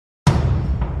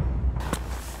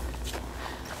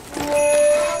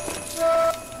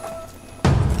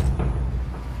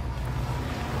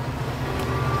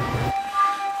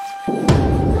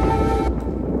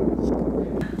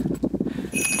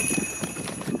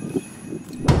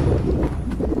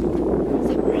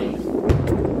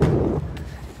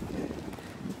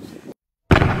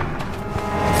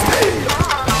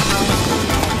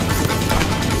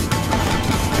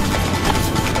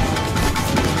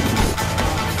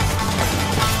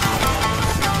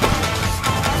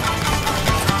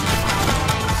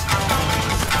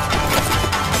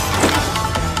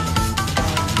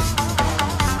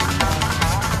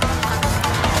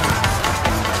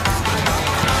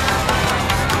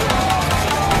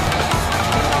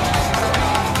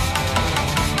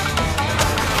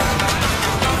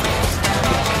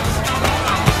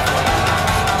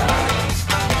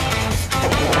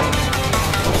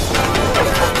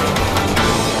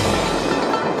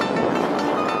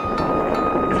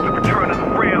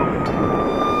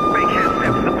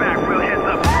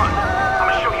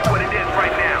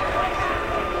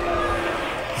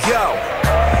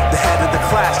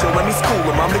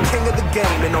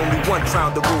one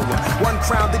crown to rule 'em, one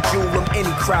crown to jewel 'em,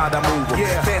 any crowd I move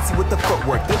 'em. Fancy with the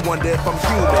footwork, they wonder if I'm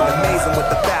human. Amazing with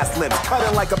the fast limbs,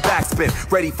 cutting like a backspin,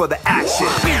 ready for the action.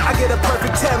 I get a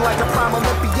perfect 10 like a prime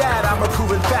Olympiad. I'm a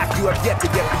proven fact, you have yet to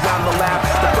get beyond the lab.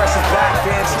 The pressure's back,